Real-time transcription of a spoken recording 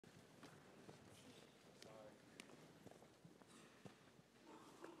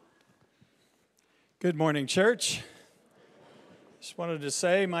Good morning, church. Just wanted to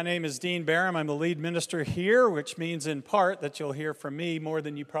say my name is Dean Barham. I'm the lead minister here, which means in part that you'll hear from me more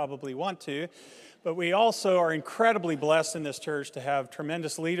than you probably want to. But we also are incredibly blessed in this church to have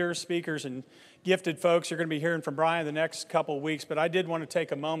tremendous leaders, speakers, and gifted folks. You're going to be hearing from Brian the next couple of weeks, but I did want to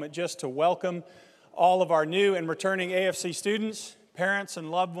take a moment just to welcome all of our new and returning AFC students, parents,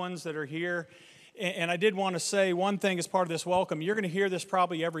 and loved ones that are here. And I did want to say one thing as part of this welcome. You're going to hear this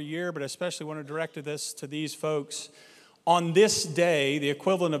probably every year, but I especially want to direct this to these folks. On this day, the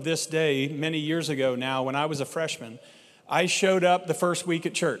equivalent of this day, many years ago now, when I was a freshman, I showed up the first week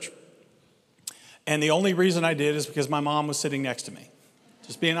at church. And the only reason I did is because my mom was sitting next to me.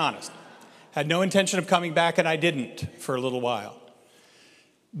 Just being honest. Had no intention of coming back, and I didn't for a little while.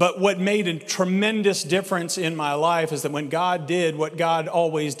 But what made a tremendous difference in my life is that when God did what God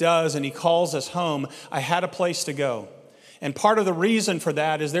always does and He calls us home, I had a place to go. And part of the reason for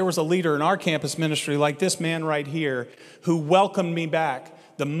that is there was a leader in our campus ministry like this man right here who welcomed me back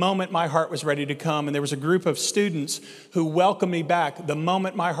the moment my heart was ready to come. And there was a group of students who welcomed me back the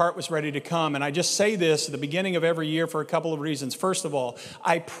moment my heart was ready to come. And I just say this at the beginning of every year for a couple of reasons. First of all,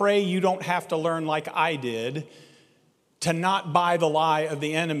 I pray you don't have to learn like I did to not buy the lie of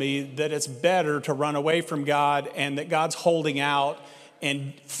the enemy that it's better to run away from God and that God's holding out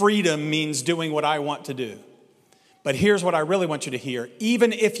and freedom means doing what I want to do. But here's what I really want you to hear.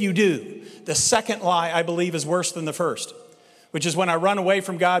 Even if you do, the second lie I believe is worse than the first, which is when I run away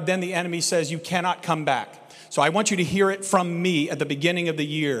from God, then the enemy says you cannot come back. So I want you to hear it from me at the beginning of the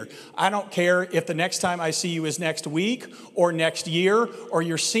year. I don't care if the next time I see you is next week or next year or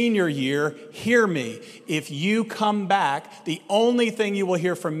your senior year. Hear me. If you come back, the only thing you will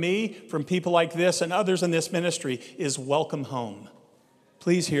hear from me, from people like this and others in this ministry, is welcome home.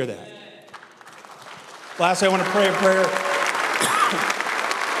 Please hear that. Lastly, I want to pray a prayer.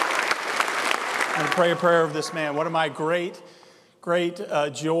 I want to pray a prayer of this man. One of my great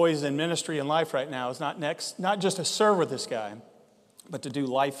joys in ministry and life right now is not just to serve with this guy, but to do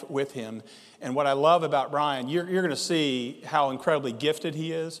life with him. And what I love about Brian, you're going to see how incredibly gifted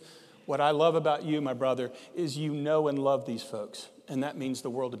he is. What I love about you, my brother, is you know and love these folks. And that means the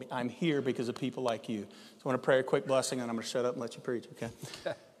world to me. I'm here because of people like you. So I want to pray a quick blessing, and I'm going to shut up and let you preach, okay?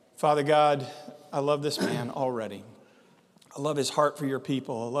 Father God, I love this man already. I love his heart for your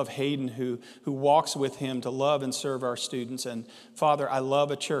people. I love Hayden who walks with him to love and serve our students. And Father, I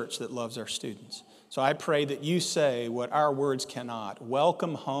love a church that loves our students. So I pray that you say what our words cannot.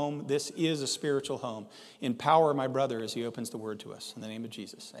 Welcome home. This is a spiritual home. Empower my brother as he opens the word to us. In the name of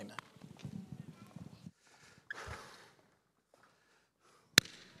Jesus, amen.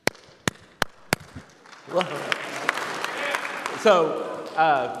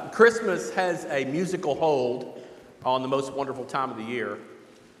 So Christmas has a musical hold on the most wonderful time of the year,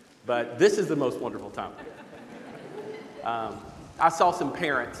 but this is the most wonderful time. I saw some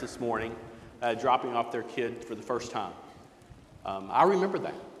parents this morning dropping off their kid for the first time. I remember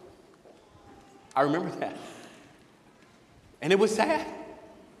that. And it was sad.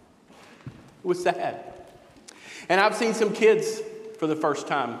 It was sad. And I've seen some kids for the first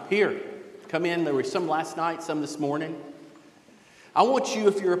time here come in. There were some last night, some this morning. I want you,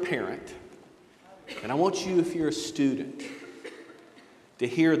 if you're a parent, and I want you, if you're a student, to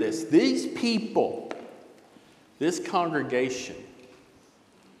hear this. These people, this congregation,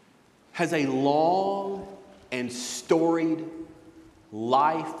 has a long and storied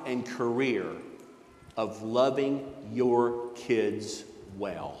life and career of loving your kids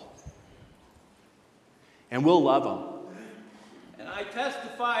well. And we'll love them. And I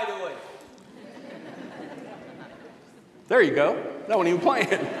testify to it. There you go. That wasn't even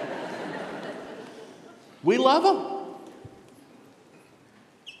playing. We love them.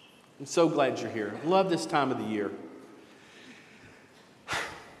 I'm so glad you're here. Love this time of the year.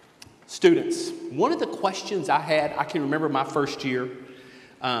 Students, one of the questions I had, I can remember my first year,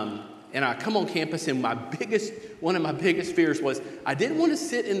 and I come on campus, and one of my biggest fears was I didn't want to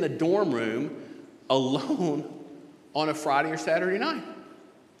sit in the dorm room alone on a Friday or Saturday night.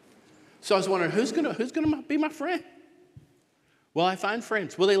 So I was wondering, who's gonna be my friend? Will I find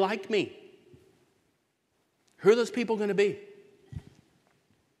friends? Will they like me? Who are those people going to be?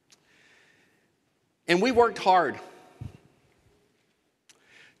 And we worked hard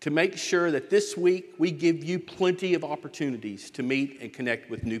to make sure that this week we give you plenty of opportunities to meet and connect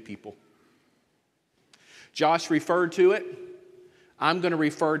with new people. Josh referred to it. I'm going to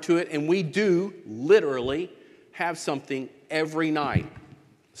refer to it. And we do literally have something every night,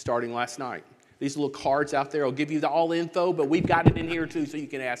 starting last night. These little cards out there will give you all the info, but we've got it in here too so you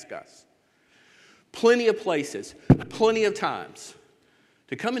can ask us. Plenty of places, plenty of times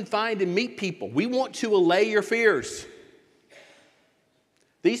to come and find and meet people. We want to allay your fears.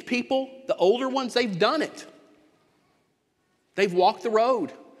 These people, the older ones, they've done it. They've walked the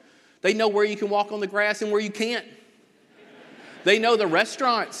road. They know where you can walk on the grass and where you can't. They know the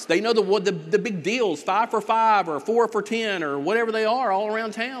restaurants. They know the big deals, 5 for $5 or 4 for $10 or whatever they are all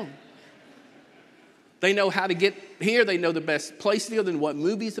around town. They know how to get here. They know the best place to go, then what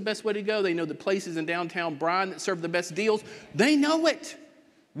movie is the best way to go. They know the places in downtown Bryan that serve the best deals. They know it.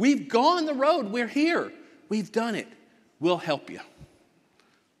 We've gone the road. We're here. We've done it. We'll help you.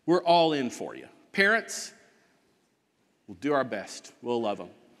 We're all in for you. Parents, we'll do our best. We'll love them.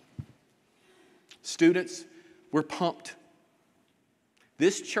 Students, we're pumped.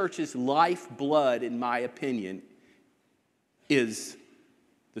 This church's lifeblood, in my opinion, is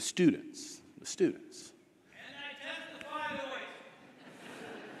the students. The students. And I testify to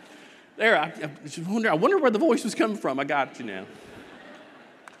it. There, I wonder where the voice was coming from. I got you now.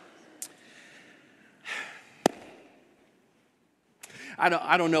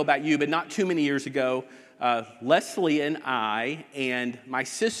 I don't know about you, but not too many years ago, Leslie and I and my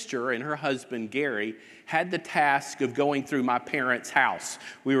sister and her husband, Gary, had the task of going through my parents' house.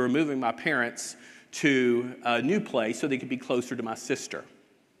 We were moving my parents to a new place so they could be closer to my sister.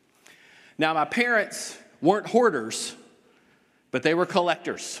 Now, my parents weren't hoarders, but they were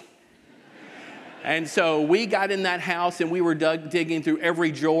collectors. And so we got in that house and we were digging through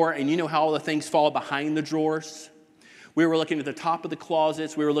every drawer, and you know how all the things fall behind the drawers? We were looking at the top of the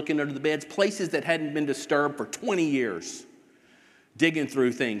closets. We were looking under the beds, places that hadn't been disturbed for 20 years, digging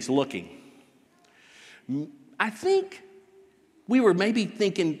through things, looking. I think we were maybe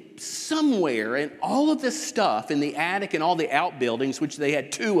thinking somewhere in all of this stuff in the attic and all the outbuildings, which they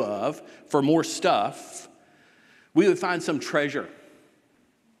had 2 of for more stuff, we would find some treasure.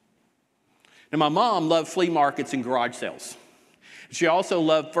 Now, my mom loved flea markets and garage sales. She also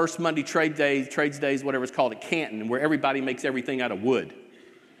loved First Monday Trades Days, whatever it's called at Canton, where everybody makes everything out of wood.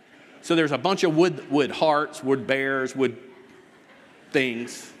 So there's a bunch of wood hearts, wood bears, wood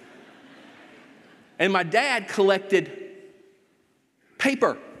things. And my dad collected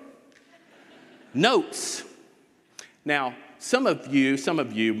paper, notes. Now, some of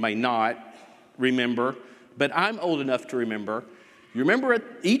you may not remember, but I'm old enough to remember. You remember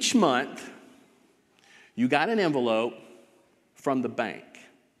each month, you got an envelope from the bank.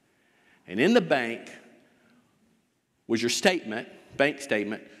 And in the bank was your bank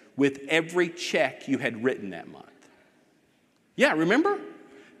statement, with every check you had written that month. Yeah, remember?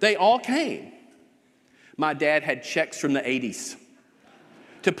 They all came. My dad had checks from the 80s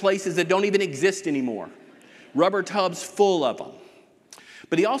to places that don't even exist anymore. Rubber tubs full of them.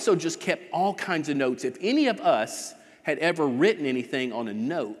 But he also just kept all kinds of notes. If any of us had ever written anything on a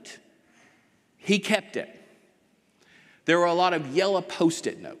note, he kept it. There were a lot of yellow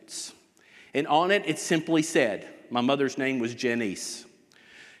Post-it notes. And on it simply said, my mother's name was Janice.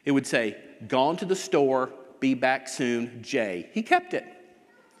 It would say, "Gone to the store, be back soon, Jay." He kept it.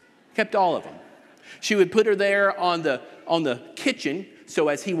 Kept all of them. She would put her there on the kitchen, so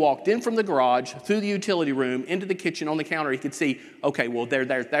as he walked in from the garage, through the utility room, into the kitchen, on the counter, he could see, okay, well,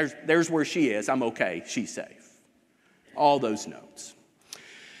 there's where she is. I'm okay. She's safe. All those notes.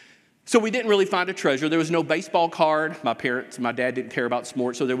 So we didn't really find a treasure. There was no baseball card. My dad didn't care about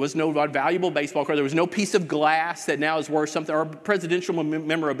sports, so there was no valuable baseball card. There was no piece of glass that now is worth something, or presidential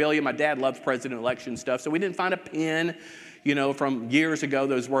memorabilia. My dad loves president election stuff, so we didn't find a pen, from years ago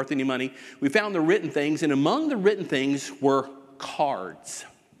that was worth any money. We found the written things, and among the written things were cards,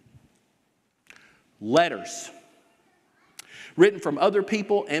 letters, written from other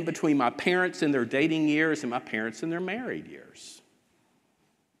people and between my parents in their dating years and my parents in their married years.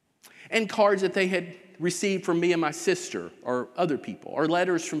 And cards that they had received from me and my sister or other people, or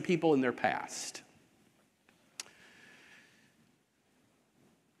letters from people in their past.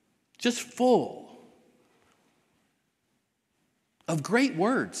 Just full of great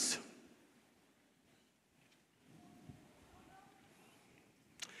words.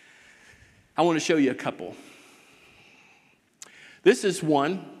 I want to show you a couple. This is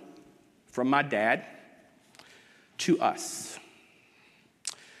one from my dad to us.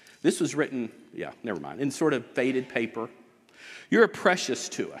 This was written, in sort of faded paper. You're precious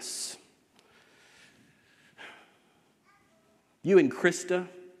to us. You and Krista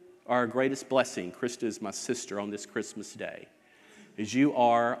are our greatest blessing. Krista is my sister on this Christmas day, as you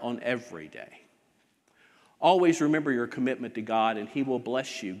are on every day. Always remember your commitment to God, and He will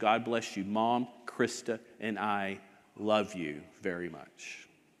bless you. God bless you. Mom, Krista, and I love you very much.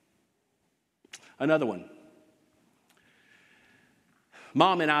 Another one.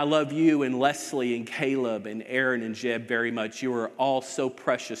 Mom and I love you and Leslie and Caleb and Aaron and Jeb very much. You are all so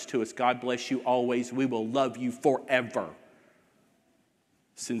precious to us. God bless you always. We will love you forever.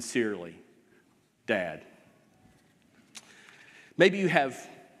 Sincerely, Dad. Maybe you have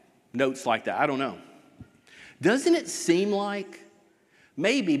notes like that. I don't know. Doesn't it seem like,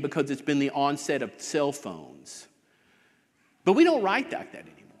 maybe because it's been the onset of cell phones, but we don't write that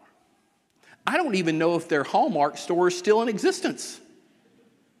anymore. I don't even know if their Hallmark store is still in existence.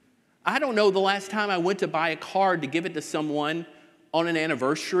 I don't know the last time I went to buy a card to give it to someone on an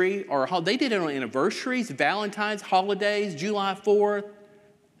anniversary, or how they did it on anniversaries, Valentine's, holidays, July 4th.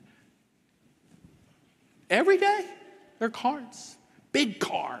 Every day, they're cards, big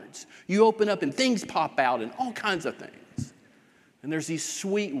cards. You open up and things pop out and all kinds of things. And there's these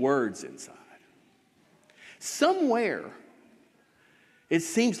sweet words inside. Somewhere, it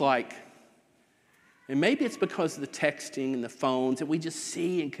seems like, and maybe it's because of the texting and the phones that we just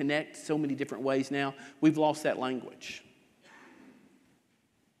see and connect so many different ways now, we've lost that language.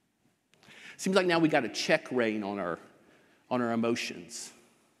 Seems like now we got a check rein on our emotions.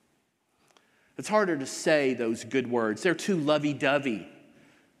 It's harder to say those good words. They're too lovey-dovey.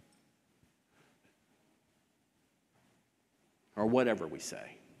 Or whatever we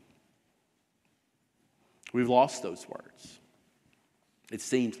say. We've lost those words. It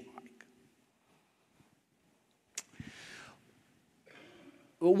seems like.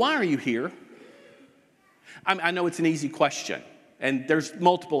 Well, why are you here? I know it's an easy question, and there's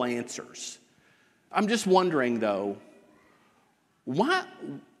multiple answers. I'm just wondering, though, why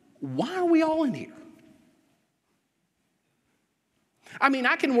are we all in here? I mean,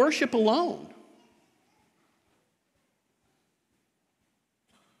 I can worship alone.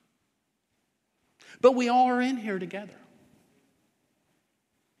 But we all are in here together.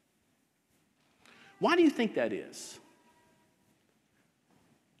 Why do you think that is?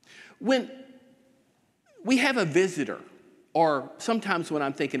 When we have a visitor, or sometimes when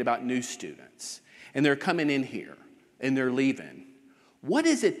I'm thinking about new students, and they're coming in here, and they're leaving, what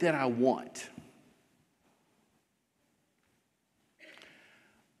is it that I want?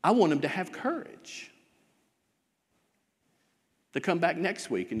 I want them to have courage to come back next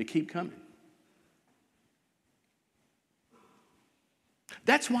week and to keep coming.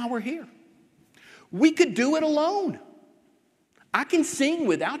 That's why we're here. We could do it alone. I can sing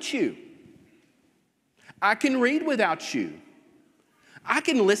without you. I can read without you. I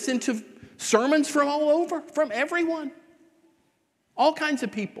can listen to sermons from all over, from everyone. All kinds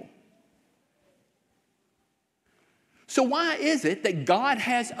of people. So why is it that God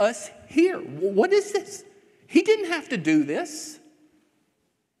has us here? What is this? He didn't have to do this.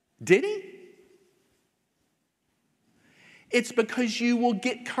 Did he? It's because you will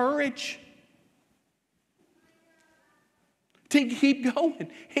get courage to keep going.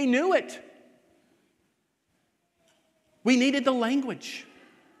 He knew it. We needed the language.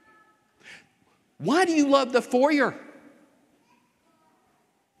 Why do you love the foyer?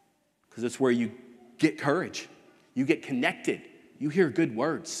 Because it's where you get courage. You get connected. You hear good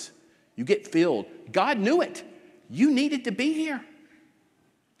words. You get filled. God knew it. You needed to be here.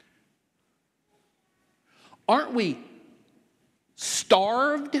 Aren't we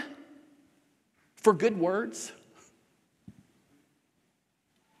starved for good words?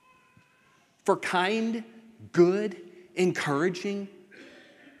 For kind, good, encouraging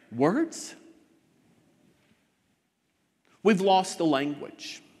words? We've lost the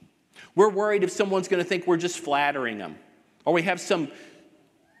language. We're worried if someone's going to think we're just flattering them, or we have some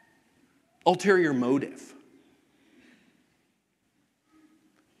ulterior motive.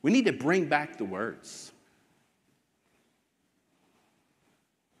 We need to bring back the words.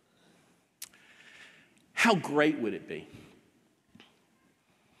 How great would it be?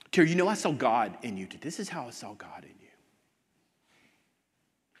 Terry, I saw God in you. This is how I saw God in you.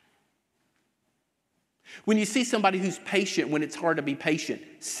 When you see somebody who's patient when it's hard to be patient,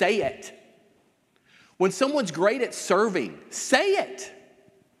 say it. When someone's great at serving, say it.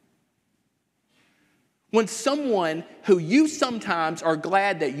 When someone who you sometimes are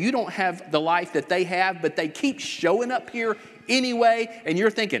glad that you don't have the life that they have, but they keep showing up here anyway, and you're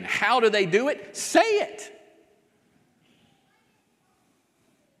thinking, how do they do it? Say it.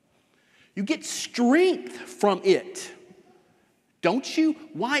 You get strength from it, don't you?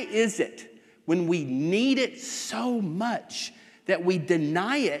 Why is it when we need it so much that we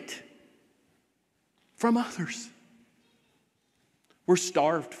deny it from others? We're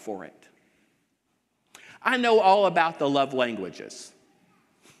starved for it. I know all about the love languages.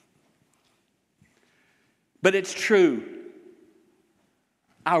 But it's true.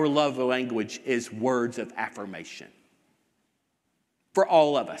 Our love language is words of affirmation. for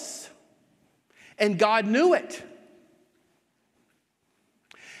all of us. And God knew it.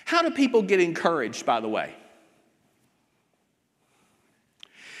 How do people get encouraged, by the way?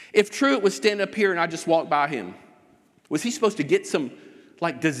 If Truett was standing up here and I just walked by him, was he supposed to get some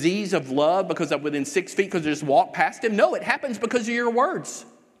disease of love because I'm within 6 feet because I just walked past him? No, it happens because of your words.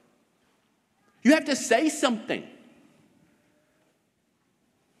 You have to say something.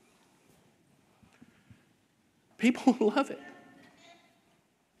 People love it.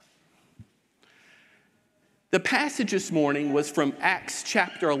 The passage this morning was from Acts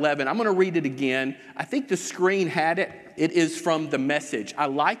chapter 11. I'm going to read it again. I think the screen had it. It is from the Message. I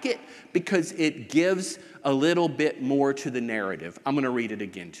like it because it gives a little bit more to the narrative. I'm going to read it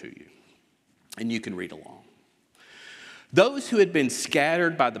again to you, and you can read along. Those who had been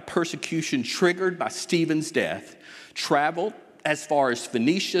scattered by the persecution triggered by Stephen's death traveled as far as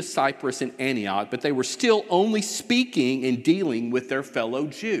Phoenicia, Cyprus, and Antioch, but they were still only speaking and dealing with their fellow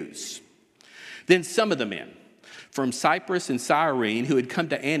Jews. Then some of the men from Cyprus and Cyrene who had come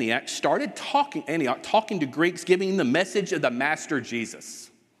to Antioch started talking to Greeks, giving the message of the Master Jesus.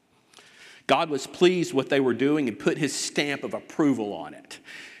 God was pleased with what they were doing and put his stamp of approval on it.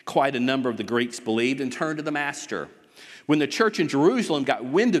 Quite a number of the Greeks believed and turned to the Master. When the church in Jerusalem got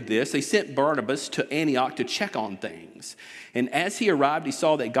wind of this, they sent Barnabas to Antioch to check on things. And as he arrived, he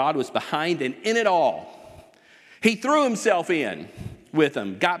saw that God was behind and in it all. He threw himself in with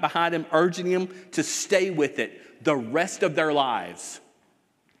them, got behind him, urging him to stay with it the rest of their lives.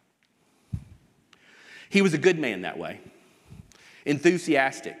 He was a good man that way,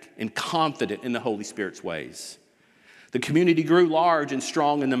 enthusiastic and confident in the Holy Spirit's ways. The community grew large and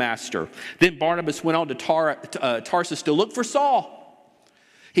strong in the Master. Then Barnabas went on to Tarsus to look for Saul.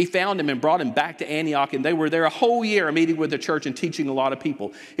 He found him and brought him back to Antioch, and they were there a whole year meeting with the church and teaching a lot of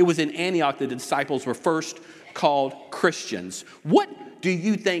people. It was in Antioch that the disciples were first called Christians. What do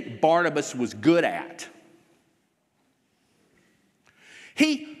you think Barnabas was good at?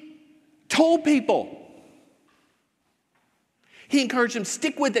 He told people. He encouraged them,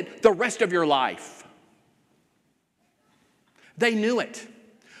 stick with it the rest of your life. They knew it.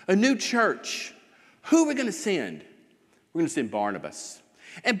 A new church. Who are we going to send? We're going to send Barnabas.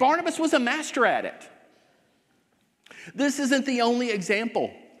 And Barnabas was a master at it. This isn't the only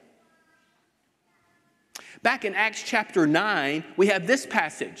example. Back in Acts chapter 9, we have this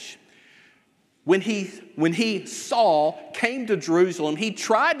passage. When Saul came to Jerusalem, he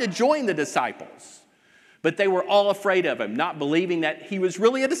tried to join the disciples, but they were all afraid of him, not believing that he was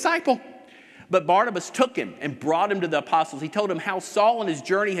really a disciple. But Barnabas took him and brought him to the apostles. He told them how Saul on his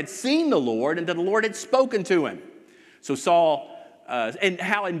journey had seen the Lord and that the Lord had spoken to him. So Saul, and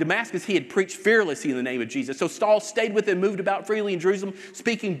how in Damascus he had preached fearlessly in the name of Jesus. So Saul stayed with him, moved about freely in Jerusalem,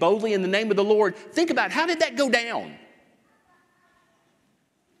 speaking boldly in the name of the Lord. Think about, how did that go down?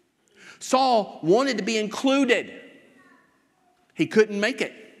 Saul wanted to be included. He couldn't make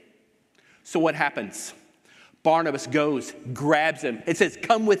it. So what happens? Barnabas goes, grabs him, and says,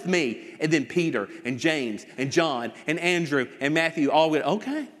 come with me. And then Peter and James and John and Andrew and Matthew all went,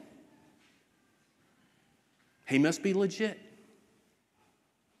 okay. He must be legit.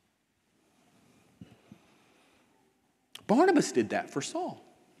 Barnabas did that for Saul.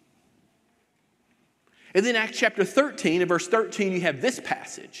 And then Acts chapter 13, in verse 13, you have this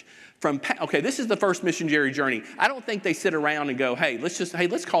passage. This is the first missionary journey. I don't think they sit around and go,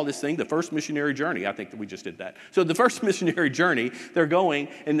 let's call this thing the first missionary journey. I think that we just did that. So the first missionary journey, they're going,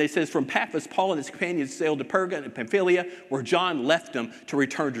 and it says, from Paphos, Paul and his companions sailed to Perga and Pamphylia, where John left them to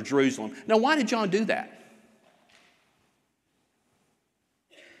return to Jerusalem. Now, why did John do that?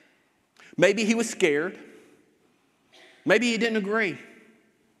 Maybe he was scared. Maybe he didn't agree.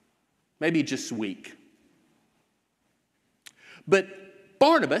 Maybe just weak. But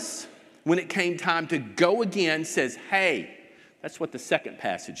Barnabas, when it came time to go again, says, hey, that's what the second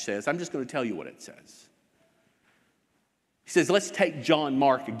passage says. I'm just going to tell you what it says. He says, let's take John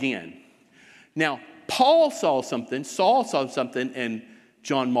Mark again. Now, Saul saw something in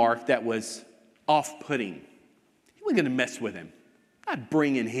John Mark that was off-putting. He wasn't going to mess with him. Not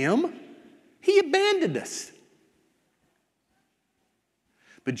bringing him. He abandoned us.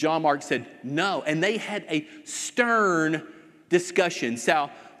 But John Mark said, no. And they had a stern discussion. So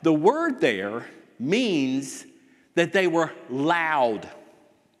the word there means that they were loud.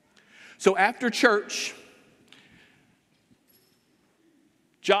 So after church,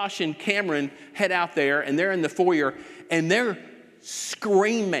 Josh and Cameron head out there, and they're in the foyer, and they're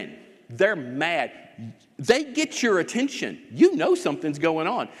screaming. They're mad. They get your attention. You know something's going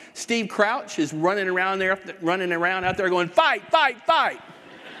on. Steve Crouch is running around out there going, fight, fight, fight.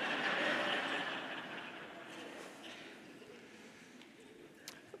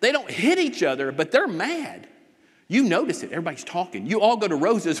 They don't hit each other, but they're mad. You notice it. Everybody's talking. You all go to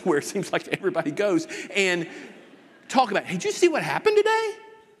Rose's, where it seems like everybody goes, and talk about, hey, did you see what happened today?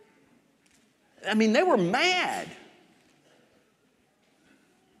 I mean, they were mad.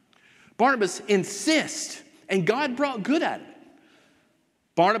 Barnabas insists, and God brought good at it.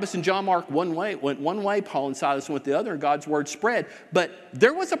 Barnabas and John Mark went one way, Paul and Silas went the other, and God's word spread. But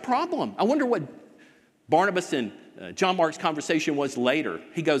there was a problem. I wonder what Barnabas and John Mark's conversation was later.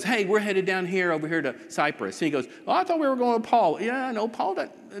 He goes, hey, we're headed down here, over here to Cyprus. And he goes, oh, I thought we were going with Paul. Yeah, I know, Paul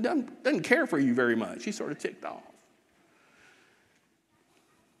doesn't care for you very much. He's sort of ticked off.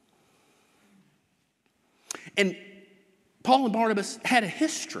 And Paul and Barnabas had a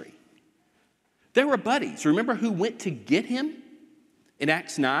history. They were buddies. Remember who went to get him in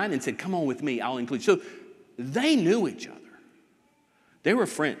Acts 9 and said, come on with me, I'll include you. So they knew each other. They were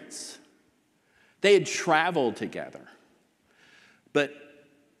friends. They had traveled together. But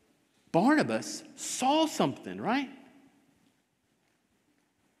Barnabas saw something, right?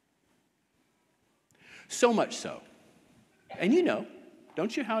 So much so. And you know,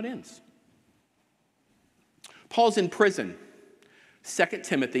 don't you, how it ends? Paul's in prison, 2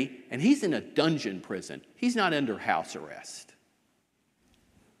 Timothy, and he's in a dungeon prison. He's not under house arrest.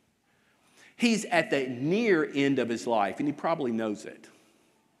 He's at the near end of his life, and he probably knows it.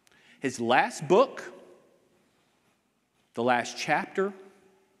 His last book, the last chapter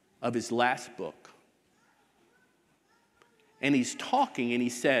of his last book. And he's talking, and he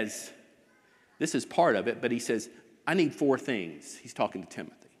says, this is part of it, but he says, I need 4 things. He's talking to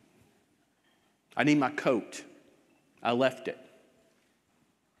Timothy. I need my coat. I left it.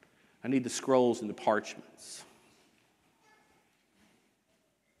 I need the scrolls and the parchments.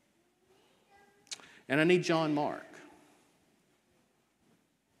 And I need John Mark.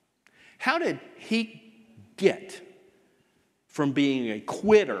 How did he get from being a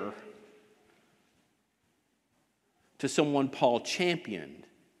quitter to someone Paul championed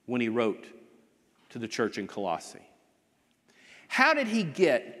when he wrote to the church in Colossae? How did he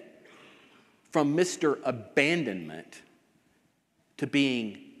get from Mr. Abandonment to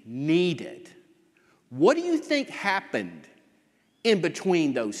being needed? What do you think happened in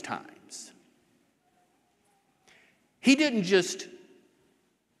between those times? He didn't just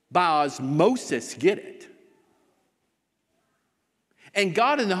by osmosis get it. And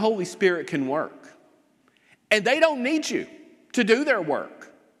God and the Holy Spirit can work. And they don't need you to do their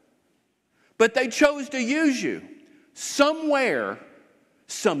work. But they chose to use you. Somewhere,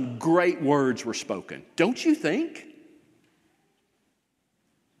 some great words were spoken. Don't you think?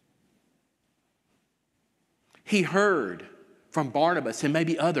 He heard from Barnabas and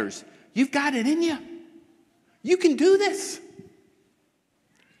maybe others, you've got it in you. You can do this.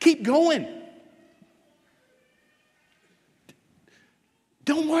 Keep going.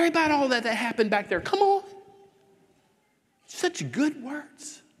 Don't worry about all that happened back there. Come on. Such good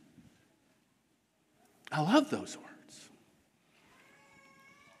words. I love those words.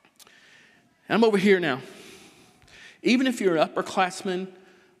 I'm over here now. Even if you're an upperclassman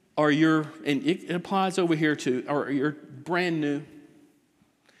or and it applies over here too, or you're brand new,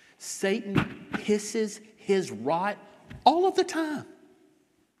 Satan hisses his rot all of the time.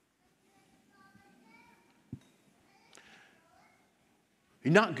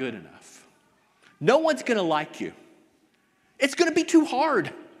 You're not good enough. No one's going to like you. It's going to be too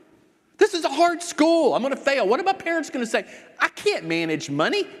hard. This is a hard school. I'm going to fail. What are my parents going to say? I can't manage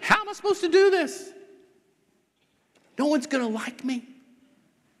money. How am I supposed to do this? No one's going to like me.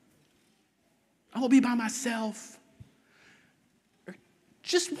 I will be by myself. Or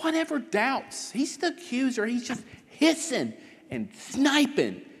just whatever doubts. He's the accuser. He's just hissing and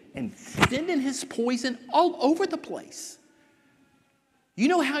sniping and sending his poison all over the place. You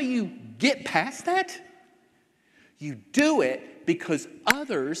know how you get past that? You do it because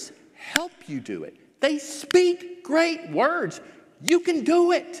others help you do it. They speak great words. You can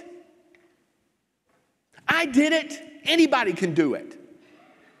do it. I did it. Anybody can do it.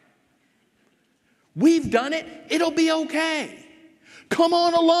 We've done it. It'll be okay. Come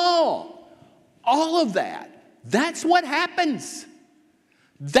on along. All of that. That's what happens.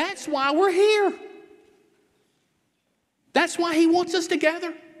 That's why we're here. That's why he wants us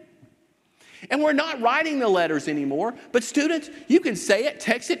together. And we're not writing the letters anymore. But students, you can say it,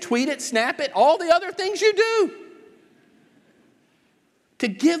 text it, tweet it, snap it, all the other things you do. To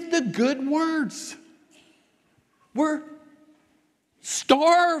give the good words. We're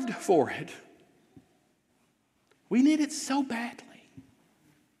starved for it. We need it so badly.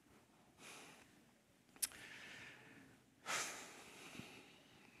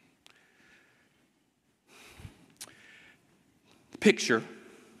 Picture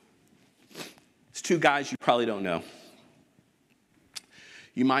It's two guys you probably don't know.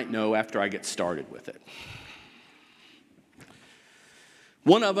 You might know after I get started with it.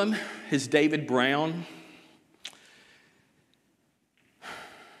 One of them is David Brown,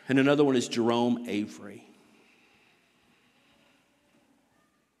 and another one is Jerome Avery.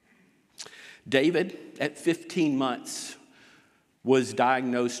 David, at 15 months, was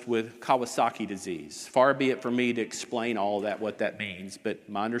diagnosed with Kawasaki disease. Far be it from me to explain all that, what that means, but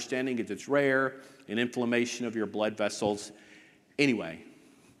my understanding is it's rare, an inflammation of your blood vessels. Anyway,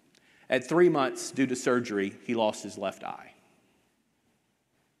 at 3 months, due to surgery, he lost his left eye.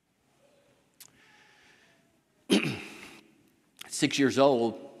 At 6 years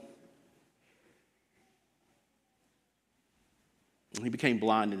old, he became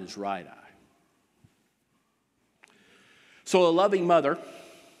blind in his right eye. So a loving mother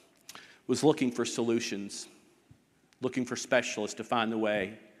was looking for solutions, looking for specialists to find the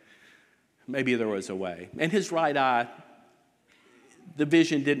way. Maybe there was a way. And his right eye, the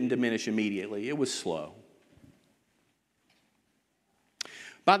vision didn't diminish immediately. It was slow.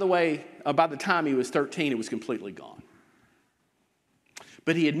 By the way, by the time he was 13, it was completely gone.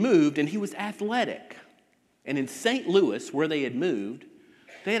 But he had moved, and he was athletic. And in St. Louis, where they had moved,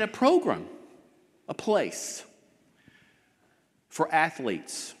 they had a program, a place for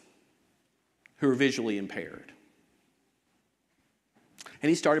athletes who are visually impaired. And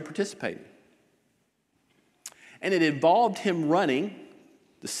he started participating. And it involved him running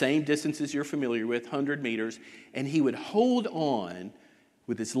the same distances you're familiar with, 100 meters, and he would hold on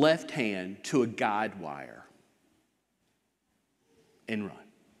with his left hand to a guide wire and run.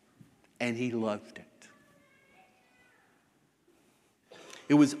 And he loved it.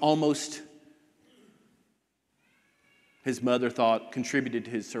 It was almost, his mother thought, contributed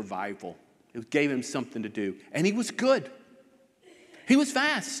to his survival. It gave him something to do. And he was good. He was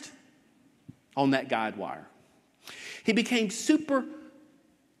fast on that guide wire. He became super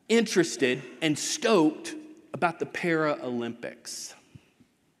interested and stoked about the Paralympics.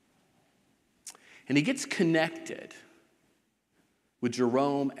 And he gets connected with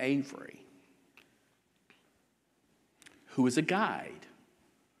Jerome Avery, who is a guide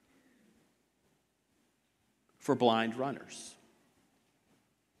for blind runners.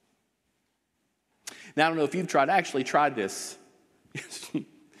 Now, I don't know if you've actually tried this.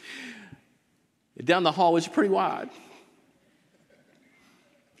 Down the hall was pretty wide.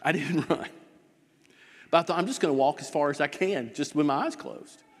 I didn't run. But I thought, I'm just going to walk as far as I can, just with my eyes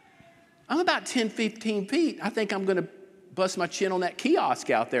closed. I'm about 10, 15 feet. I think I'm going to bust my chin on that kiosk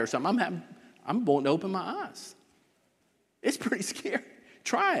out there or something. I'm wanting to open my eyes. It's pretty scary.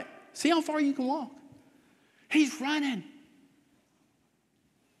 Try it. See how far you can walk. He's running.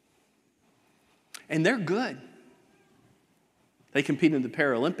 And they're good. They compete in the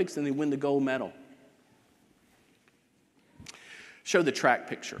Paralympics and they win the gold medal. Show the track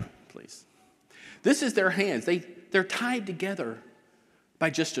picture, please. This is their hands. They're tied together by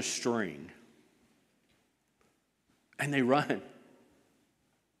just a string. And they run.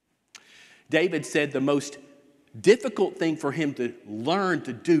 David said the most difficult thing for him to learn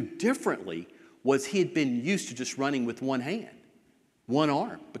to do differently was he had been used to just running with one hand, one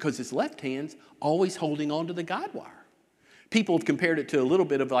arm, because his left hand's always holding on to the guide wire. People have compared it to a little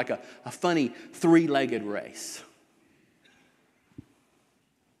bit of like a funny three-legged race.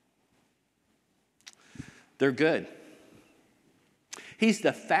 They're good. He's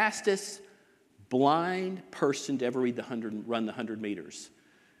the fastest blind person to ever run the 100 meters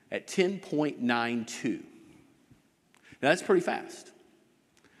at 10.92. Now, that's pretty fast.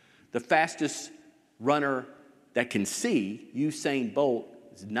 The fastest runner that can see, Usain Bolt,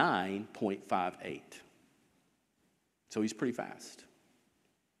 is 9.58. So he's pretty fast.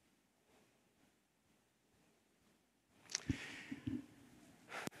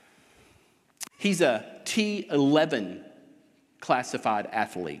 He's a T11 classified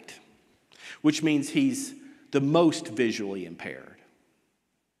athlete, which means he's the most visually impaired.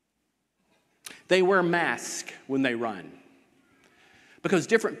 They wear masks when they run because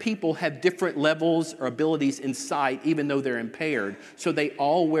different people have different levels or abilities in sight even though they're impaired. So they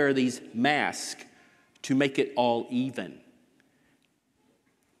all wear these masks to make it all even.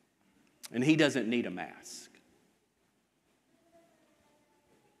 And he doesn't need a mask.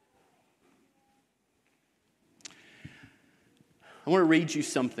 I want to read you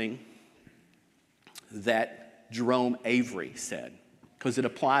something that Jerome Avery said, because it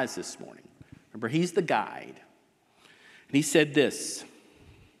applies this morning. Remember, he's the guide. And he said this.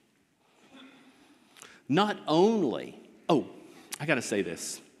 Not only, I got to say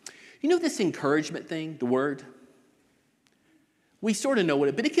this. You know this encouragement thing, the word? We sort of know what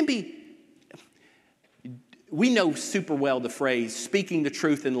it, but it can be, We know super well the phrase, speaking the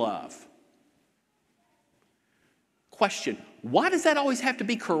truth in love. Question, why does that always have to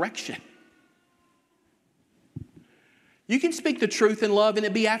be correction? You can speak the truth in love and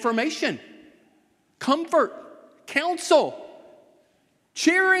it be affirmation, comfort, counsel,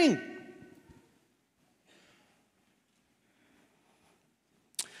 cheering.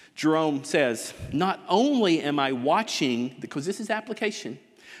 Jerome says, not only am I watching, because this is application,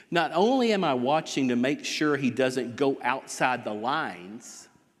 not only am I watching to make sure he doesn't go outside the lines,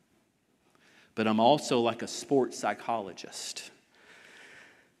 but I'm also like a sports psychologist.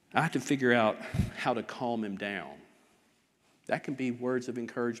 I have to figure out how to calm him down. That can be words of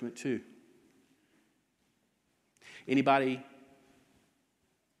encouragement too. Anybody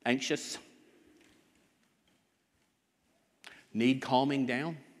anxious? Need calming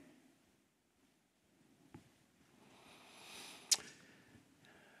down?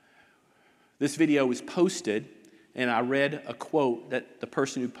 This video was posted, and I read a quote that the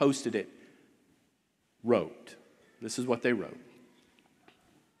person who posted it wrote. This is what they wrote.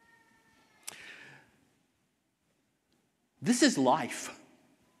 This is life.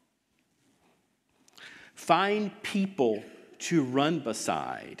 Find people to run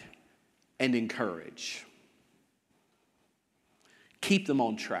beside and encourage. Keep them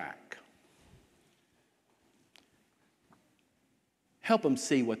on track. Help them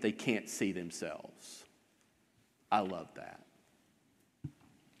see what they can't see themselves. I love that.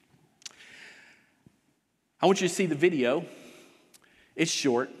 I want you to see the video. It's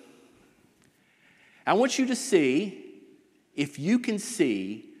short. I want you to see if you can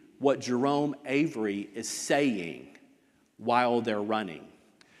see what Jerome Avery is saying while they're running.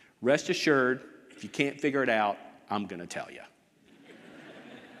 Rest assured, if you can't figure it out, I'm going to tell you.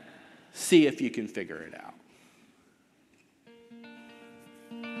 See if you can figure it out.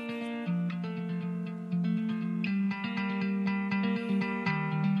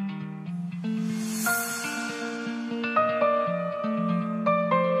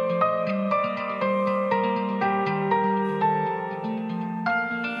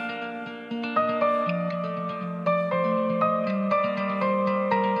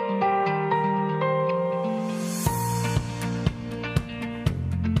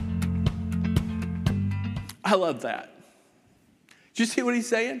 I love that. Did you see what he's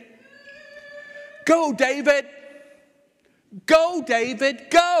saying? Go, David. Go, David.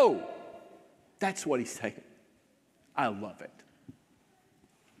 Go. That's what he's saying. I love it.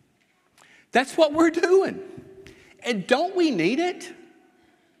 That's what we're doing. And don't we need it?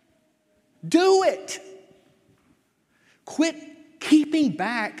 Do it. Quit keeping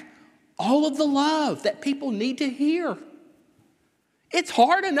back all of the love that people need to hear. It's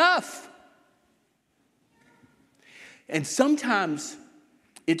hard enough. And sometimes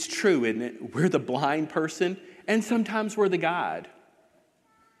it's true, isn't it? We're the blind person, and sometimes we're the guide.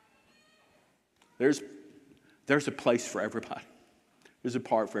 There's a place for everybody. There's a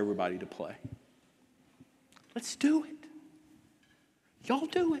part for everybody to play. Let's do it. Y'all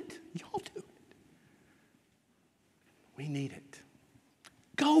do it. Y'all do it. We need it.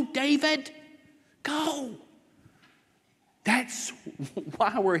 Go, David. Go. That's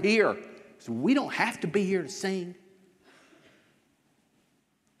why we're here. So we don't have to be here to sing.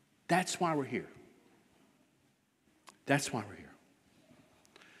 That's why we're here. That's why we're here.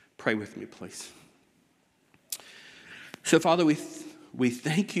 Pray with me, please. So, Father, we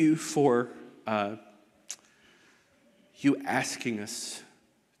thank you for you asking us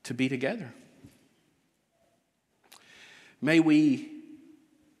to be together. May we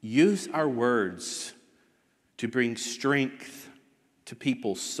use our words to bring strength to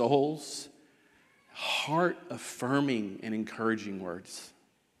people's souls, heart-affirming and encouraging words.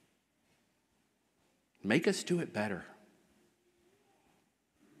 Make us do it better.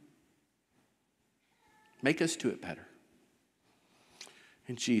 Make us do it better.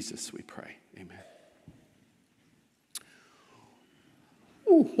 In Jesus we pray. Amen.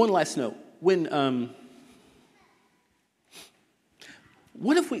 Ooh, one last note.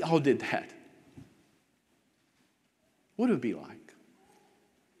 What if we all did that? What would it be like?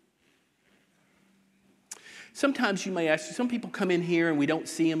 Sometimes you may ask, some people come in here and we don't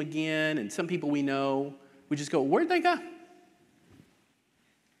see them again, and some people we know, we just go, where'd they go?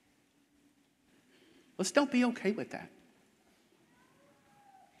 Let's don't be okay with that.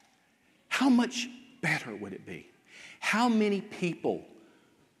 How much better would it be? How many people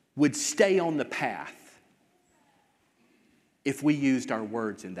would stay on the path if we used our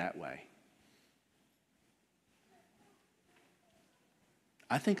words in that way?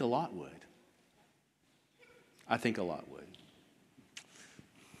 I think a lot would. I think a lot would.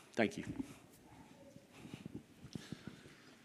 Thank you.